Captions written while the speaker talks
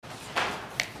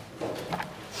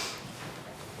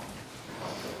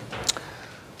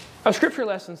Our scripture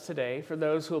lessons today, for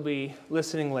those who will be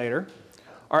listening later,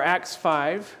 are Acts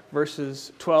 5,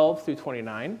 verses 12 through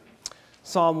 29,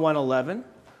 Psalm 111,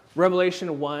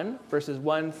 Revelation 1, verses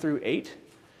 1 through 8,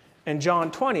 and John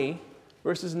 20,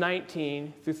 verses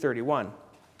 19 through 31.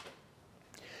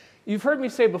 You've heard me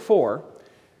say before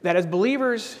that as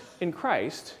believers in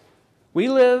Christ, we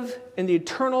live in the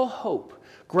eternal hope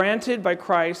granted by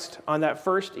Christ on that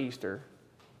first Easter,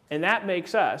 and that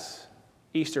makes us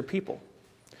Easter people.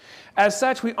 As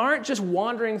such, we aren't just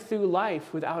wandering through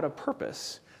life without a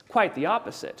purpose, quite the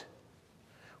opposite.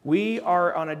 We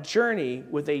are on a journey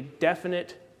with a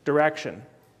definite direction.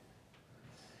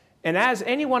 And as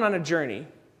anyone on a journey,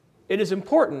 it is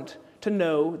important to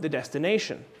know the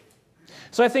destination.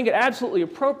 So I think it absolutely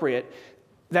appropriate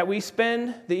that we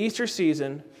spend the Easter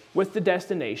season with the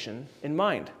destination in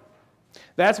mind.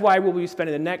 That's why we'll be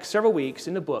spending the next several weeks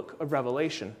in the book of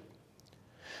Revelation.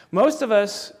 Most of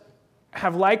us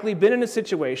have likely been in a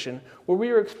situation where we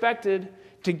were expected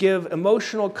to give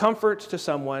emotional comfort to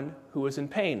someone who is in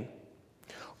pain,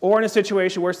 or in a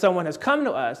situation where someone has come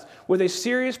to us with a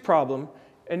serious problem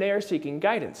and they are seeking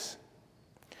guidance.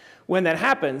 When that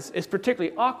happens, it's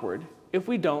particularly awkward if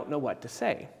we don't know what to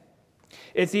say.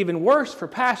 It's even worse for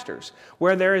pastors,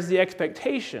 where there is the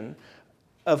expectation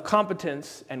of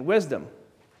competence and wisdom.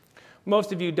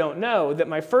 Most of you don't know that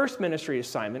my first ministry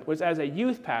assignment was as a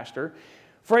youth pastor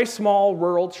for a small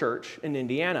rural church in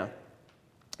Indiana.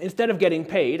 Instead of getting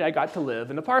paid, I got to live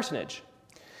in a parsonage.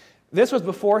 This was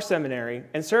before seminary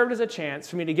and served as a chance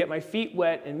for me to get my feet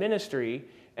wet in ministry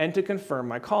and to confirm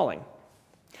my calling.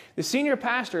 The senior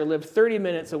pastor lived 30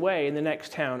 minutes away in the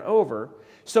next town over,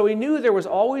 so he knew there was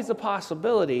always the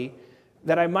possibility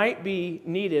that I might be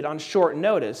needed on short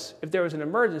notice if there was an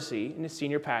emergency and the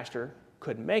senior pastor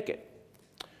couldn't make it.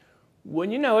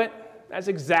 Wouldn't you know it, that's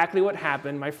exactly what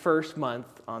happened my first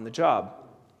month on the job.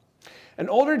 An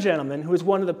older gentleman who was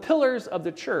one of the pillars of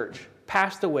the church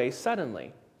passed away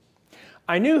suddenly.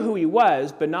 I knew who he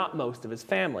was, but not most of his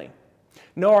family,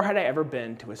 nor had I ever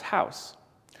been to his house.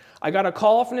 I got a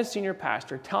call from the senior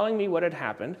pastor telling me what had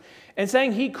happened and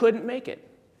saying he couldn't make it.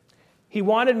 He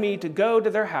wanted me to go to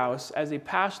their house as a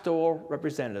pastoral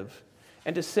representative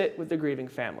and to sit with the grieving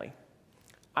family.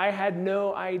 I had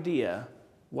no idea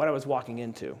what I was walking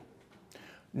into,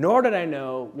 nor did I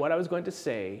know what I was going to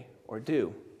say or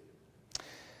do.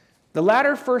 The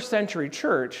latter first century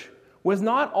church was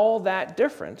not all that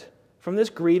different from this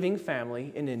grieving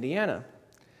family in Indiana.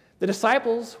 The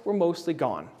disciples were mostly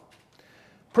gone.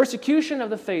 Persecution of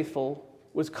the faithful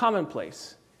was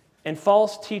commonplace, and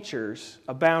false teachers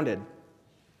abounded.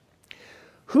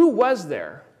 Who was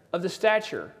there of the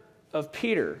stature of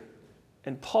Peter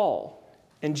and Paul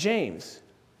and James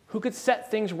who could set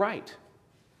things right?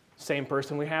 Same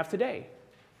person we have today,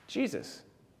 Jesus.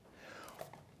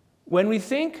 When we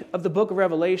think of the book of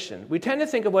Revelation, we tend to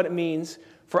think of what it means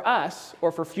for us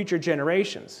or for future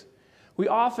generations. We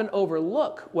often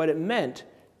overlook what it meant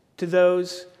to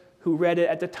those who read it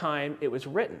at the time it was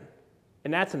written,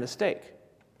 and that's a mistake.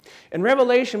 In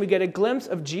Revelation, we get a glimpse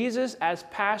of Jesus as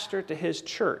pastor to his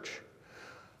church,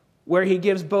 where he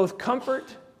gives both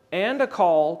comfort and a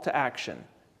call to action,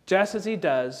 just as he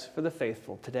does for the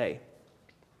faithful today.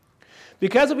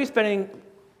 Because we'll be spending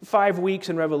 5 weeks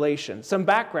in Revelation, some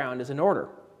background is in order.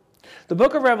 The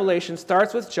book of Revelation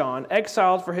starts with John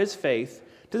exiled for his faith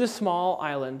to the small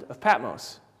island of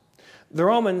Patmos. The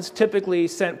Romans typically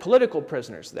sent political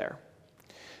prisoners there.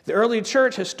 The early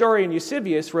church historian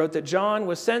Eusebius wrote that John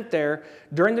was sent there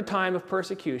during the time of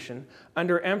persecution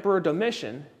under Emperor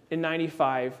Domitian in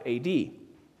 95 AD.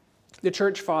 The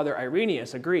church father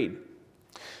Irenaeus agreed.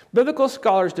 Biblical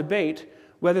scholars debate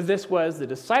whether this was the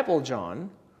disciple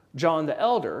John, John the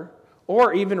Elder,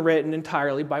 or even written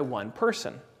entirely by one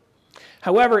person.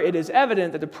 However, it is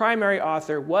evident that the primary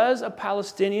author was a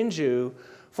Palestinian Jew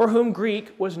for whom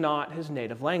Greek was not his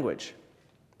native language.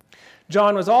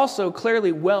 John was also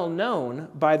clearly well known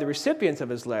by the recipients of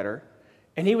his letter,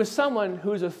 and he was someone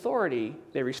whose authority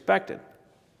they respected.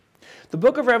 The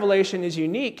book of Revelation is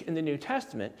unique in the New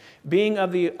Testament, being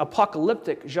of the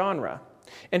apocalyptic genre.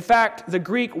 In fact, the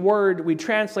Greek word we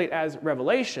translate as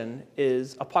revelation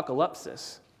is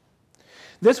apocalypsis.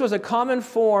 This was a common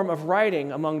form of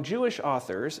writing among Jewish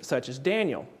authors, such as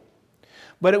Daniel.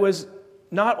 But it was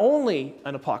not only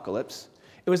an apocalypse,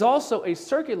 it was also a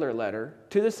circular letter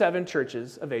to the 7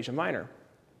 churches of Asia Minor.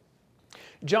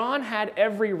 John had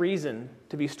every reason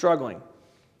to be struggling.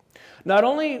 Not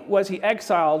only was he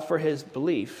exiled for his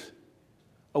belief,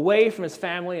 away from his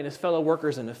family and his fellow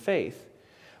workers in the faith,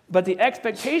 but the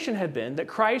expectation had been that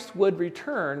Christ would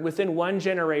return within 1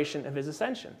 generation of his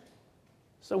ascension.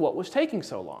 So what was taking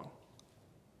so long?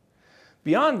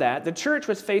 Beyond that, the church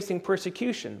was facing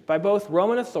persecution by both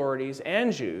Roman authorities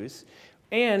and Jews,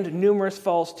 and numerous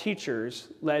false teachers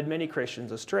led many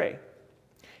Christians astray.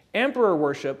 Emperor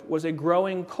worship was a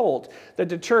growing cult that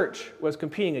the church was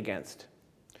competing against.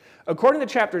 According to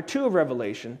chapter 2 of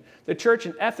Revelation, the church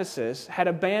in Ephesus had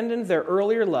abandoned their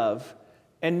earlier love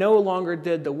and no longer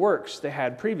did the works they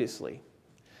had previously.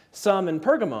 Some in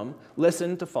Pergamum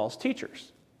listened to false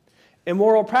teachers.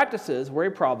 Immoral practices were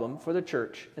a problem for the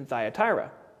church in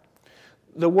Thyatira.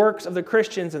 The works of the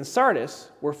Christians in Sardis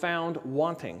were found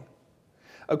wanting.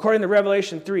 According to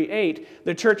Revelation 3:8,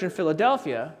 the church in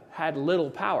Philadelphia had little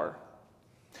power.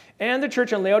 And the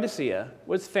church in Laodicea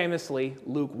was famously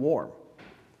lukewarm.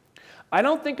 I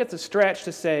don't think it's a stretch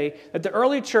to say that the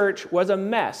early church was a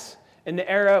mess in the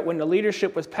era when the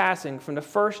leadership was passing from the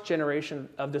first generation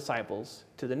of disciples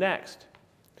to the next.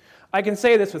 I can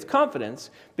say this with confidence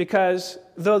because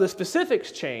though the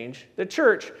specifics change, the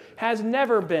church has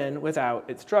never been without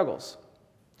its struggles.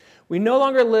 We no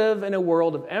longer live in a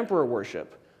world of emperor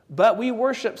worship, but we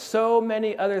worship so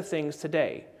many other things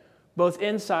today, both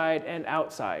inside and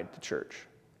outside the church.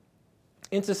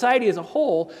 In society as a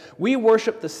whole, we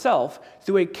worship the self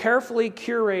through a carefully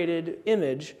curated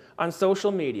image on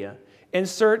social media in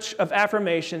search of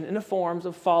affirmation in the forms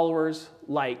of followers,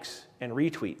 likes, and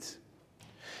retweets.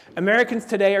 Americans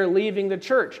today are leaving the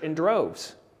church in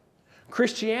droves.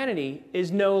 Christianity is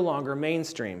no longer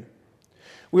mainstream.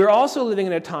 We are also living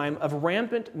in a time of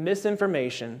rampant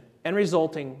misinformation and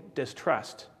resulting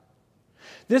distrust.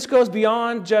 This goes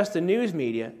beyond just the news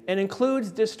media and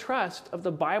includes distrust of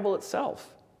the Bible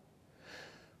itself.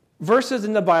 Verses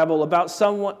in the Bible about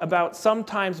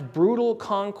sometimes brutal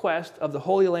conquest of the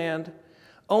Holy Land,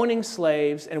 owning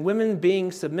slaves, and women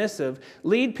being submissive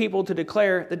lead people to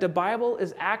declare that the Bible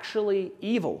is actually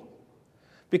evil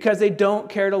because they don't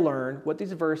care to learn what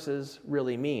these verses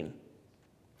really mean.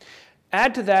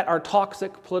 Add to that our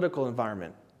toxic political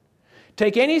environment.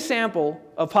 Take any sample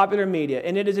of popular media,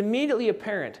 and it is immediately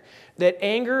apparent that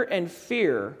anger and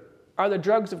fear are the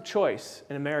drugs of choice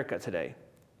in America today.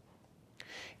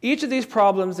 Each of these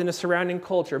problems in the surrounding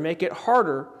culture make it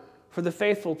harder for the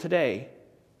faithful today,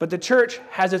 but the church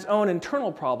has its own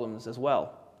internal problems as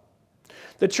well.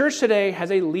 The church today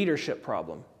has a leadership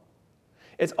problem.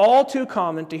 It's all too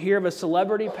common to hear of a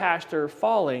celebrity pastor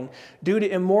falling due to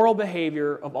immoral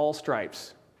behavior of all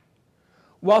stripes.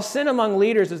 While sin among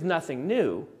leaders is nothing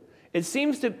new, it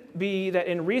seems to be that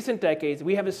in recent decades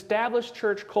we have established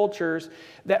church cultures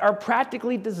that are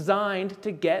practically designed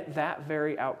to get that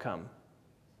very outcome.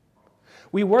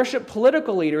 We worship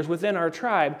political leaders within our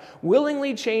tribe,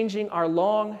 willingly changing our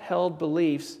long-held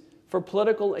beliefs for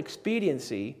political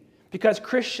expediency because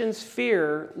Christians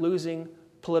fear losing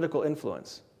political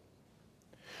influence.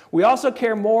 We also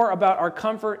care more about our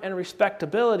comfort and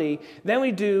respectability than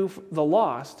we do the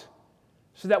lost,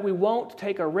 so that we won't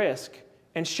take a risk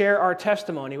and share our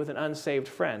testimony with an unsaved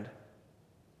friend.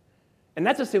 And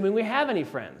that's assuming we have any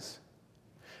friends.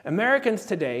 Americans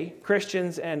today,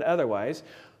 Christians and otherwise,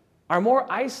 are more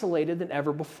isolated than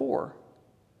ever before.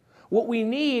 What we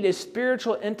need is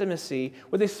spiritual intimacy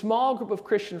with a small group of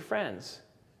Christian friends,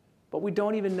 but we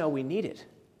don't even know we need it.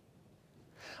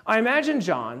 I imagine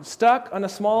John stuck on a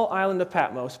small island of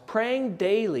Patmos, praying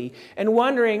daily and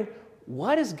wondering,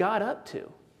 what is God up to?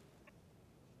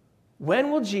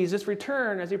 When will Jesus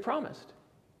return as he promised?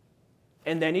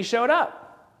 And then he showed up.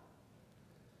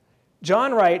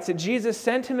 John writes that Jesus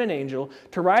sent him an angel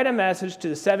to write a message to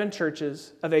the 7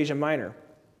 churches of Asia Minor.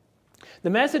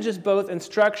 The message is both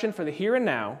instruction for the here and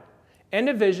now and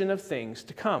a vision of things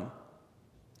to come.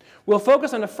 We'll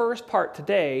focus on the first part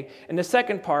today and the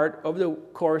second part over the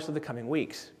course of the coming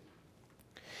weeks.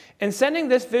 In sending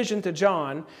this vision to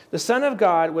John, the Son of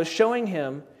God was showing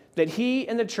him that he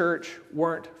and the church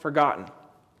weren't forgotten.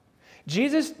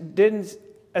 Jesus didn't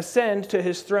ascend to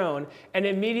his throne and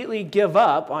immediately give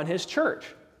up on his church.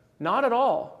 Not at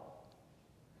all.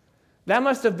 That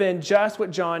must have been just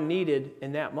what John needed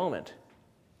in that moment.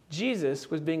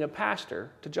 Jesus was being a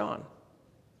pastor to John.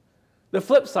 The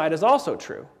flip side is also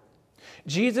true.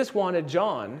 Jesus wanted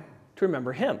John to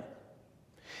remember him.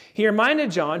 He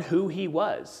reminded John who he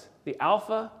was, the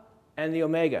Alpha and the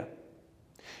Omega.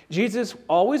 Jesus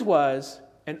always was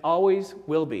and always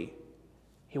will be.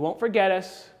 He won't forget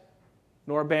us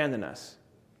nor abandon us.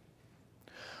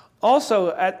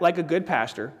 Also, like a good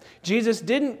pastor, Jesus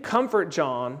didn't just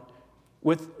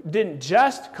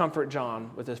comfort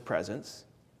John with his presence.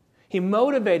 He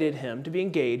motivated him to be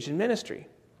engaged in ministry.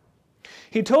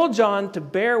 He told John to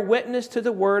bear witness to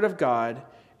the word of God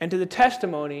and to the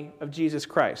testimony of Jesus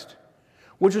Christ,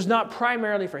 which was not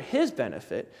primarily for his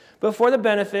benefit, but for the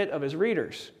benefit of his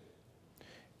readers.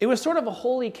 It was sort of a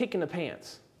holy kick in the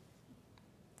pants.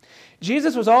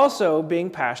 Jesus was also being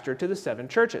pastor to the 7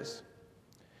 churches.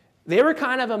 They were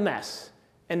kind of a mess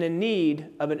and in need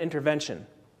of an intervention.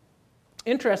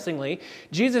 Interestingly,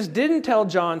 Jesus didn't tell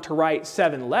John to write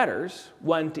 7 letters,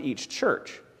 1 to each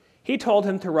church. He told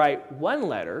him to write 1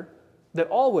 letter that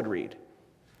all would read.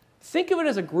 Think of it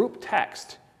as a group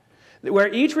text,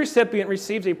 where each recipient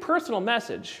receives a personal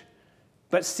message,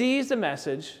 but sees the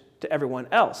message to everyone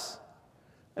else.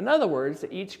 In other words, they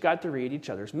each got to read each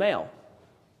other's mail.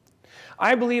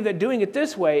 I believe that doing it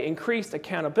this way increased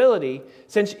accountability,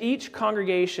 since each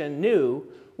congregation knew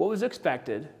what was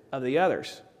expected of the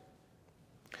others.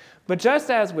 But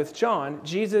just as with John,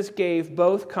 Jesus gave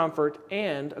both comfort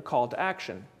and a call to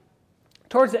action.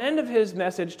 Towards the end of his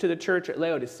message to the church at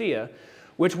Laodicea,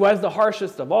 which was the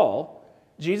harshest of all,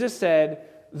 Jesus said,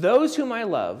 "Those whom I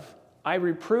love, I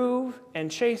reprove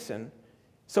and chasten,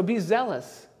 so be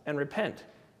zealous and repent."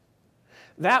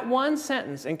 That one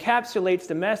sentence encapsulates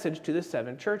the message to the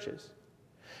 7 churches.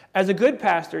 As a good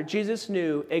pastor, Jesus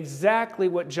knew exactly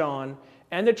what John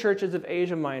and the churches of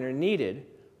Asia Minor needed,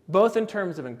 both in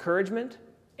terms of encouragement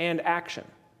and action.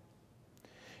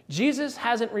 Jesus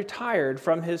hasn't retired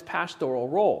from his pastoral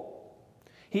role.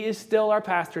 He is still our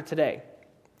pastor today.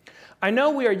 I know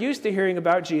we are used to hearing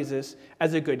about Jesus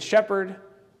as a good shepherd,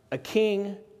 a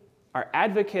king, our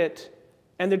advocate,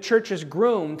 and the church's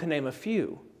groom, to name a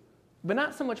few, but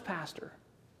not so much pastor.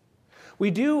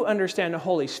 We do understand the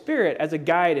Holy Spirit as a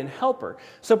guide and helper,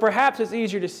 so perhaps it's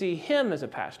easier to see him as a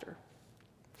pastor.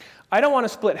 I don't want to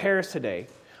split hairs today,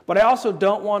 but I also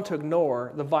don't want to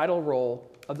ignore the vital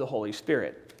role of the Holy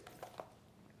Spirit.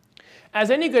 As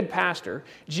any good pastor,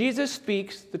 Jesus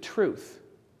speaks the truth.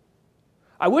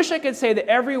 I wish I could say that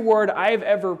every word I've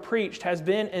ever preached has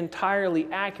been entirely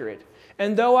accurate,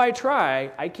 and though I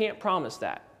try, I can't promise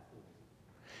that.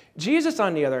 Jesus,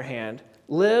 on the other hand,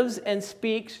 lives and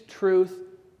speaks truth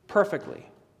perfectly.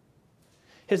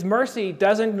 His mercy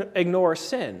doesn't ignore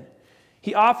sin.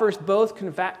 He offers both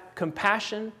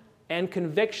compassion and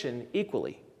conviction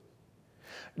equally.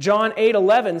 John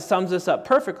 8:11 sums this up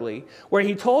perfectly, where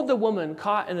he told the woman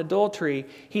caught in adultery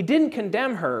he didn't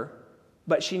condemn her,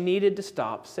 but she needed to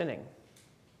stop sinning.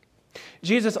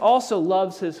 Jesus also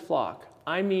loves his flock.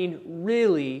 I mean,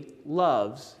 really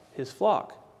loves his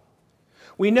flock.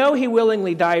 We know he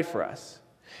willingly died for us.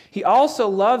 He also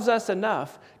loves us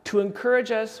enough to encourage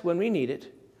us when we need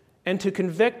it and to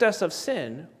convict us of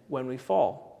sin when we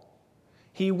fall.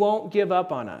 He won't give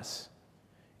up on us,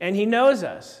 and he knows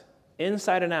us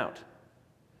inside and out.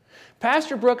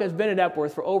 Pastor Brooke has been at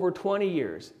Epworth for over 20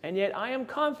 years, and yet I am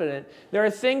confident there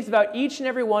are things about each and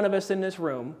every one of us in this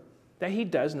room that he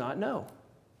does not know.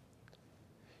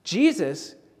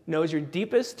 Jesus knows your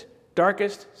deepest,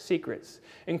 darkest secrets,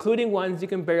 including ones you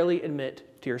can barely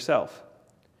admit to yourself.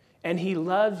 And he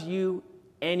loves you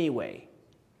anyway.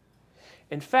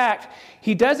 In fact,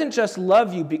 he doesn't just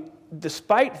love you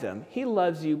despite them, he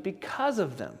loves you because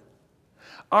of them.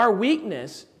 Our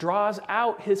weakness draws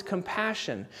out his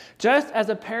compassion, just as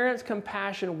a parent's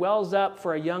compassion wells up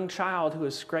for a young child who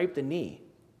has scraped a knee.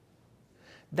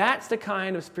 That's the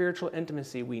kind of spiritual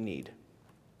intimacy we need.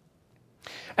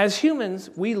 As humans,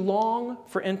 we long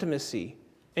for intimacy,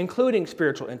 including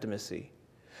spiritual intimacy.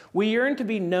 We yearn to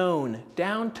be known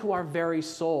down to our very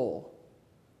soul.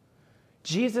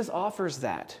 Jesus offers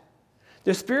that.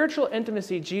 The spiritual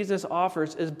intimacy Jesus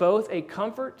offers is both a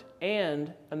comfort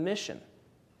and a mission.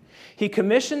 He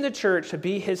commissioned the church to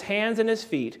be his hands and his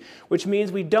feet, which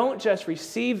means we don't just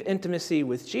receive intimacy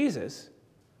with Jesus,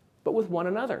 but with one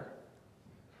another.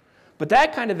 But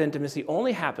that kind of intimacy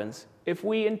only happens if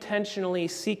we intentionally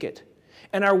seek it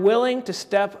and are willing to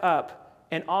step up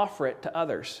and offer it to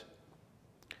others.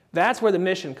 That's where the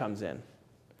mission comes in.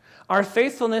 Our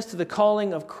faithfulness to the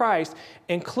calling of Christ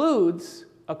includes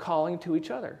a calling to each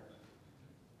other.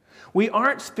 We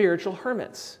aren't spiritual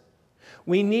hermits.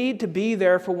 We need to be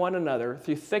there for one another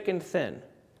through thick and thin,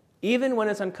 even when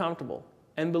it's uncomfortable.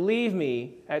 And believe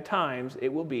me, at times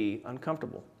it will be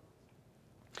uncomfortable.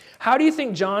 How do you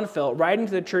think John felt writing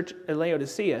to the church at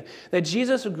Laodicea that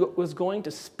Jesus was going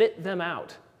to spit them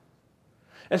out?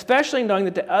 Especially knowing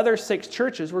that the other 6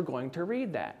 churches were going to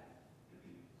read that.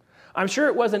 I'm sure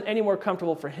it wasn't any more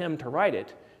comfortable for him to write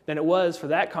it than it was for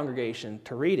that congregation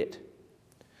to read it.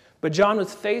 But John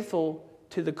was faithful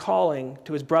to the calling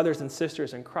to his brothers and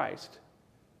sisters in Christ,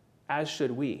 as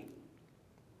should we.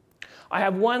 I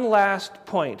have one last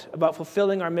point about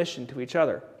fulfilling our mission to each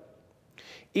other.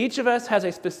 Each of us has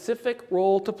a specific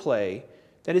role to play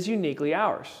that is uniquely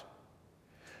ours.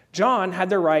 John had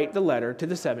to write the letter to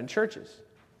the 7 churches.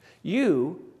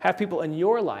 You have people in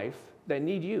your life that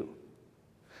need you.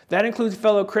 That includes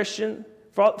fellow Christians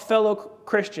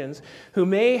who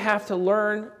may have to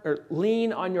learn or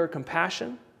lean on your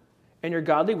compassion and your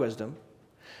godly wisdom,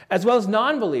 as well as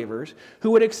non-believers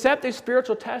who would accept a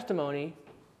spiritual testimony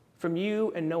from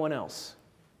you and no one else.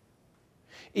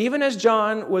 Even as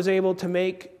John was able to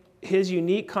make his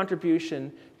unique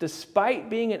contribution despite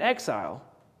being in exile,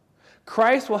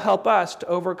 Christ will help us to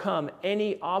overcome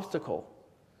any obstacle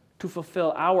to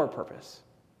fulfill our purpose.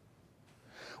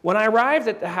 When I arrived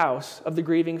at the house of the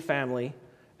grieving family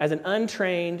as an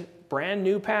untrained, brand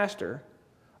new pastor,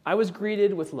 I was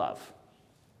greeted with love.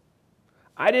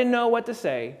 I didn't know what to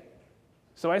say,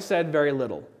 so I said very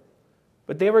little,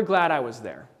 but they were glad I was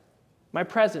there. My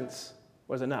presence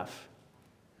was enough.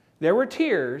 There were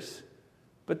tears,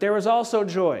 but there was also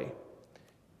joy.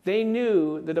 They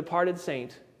knew the departed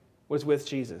saint was with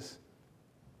Jesus.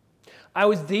 I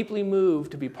was deeply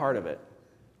moved to be part of it.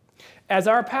 As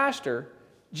our pastor,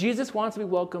 Jesus wants to be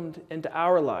welcomed into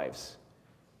our lives,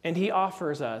 and he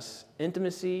offers us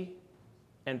intimacy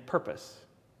and purpose.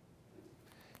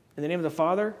 In the name of the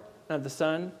Father, and of the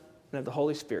Son, and of the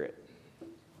Holy Spirit.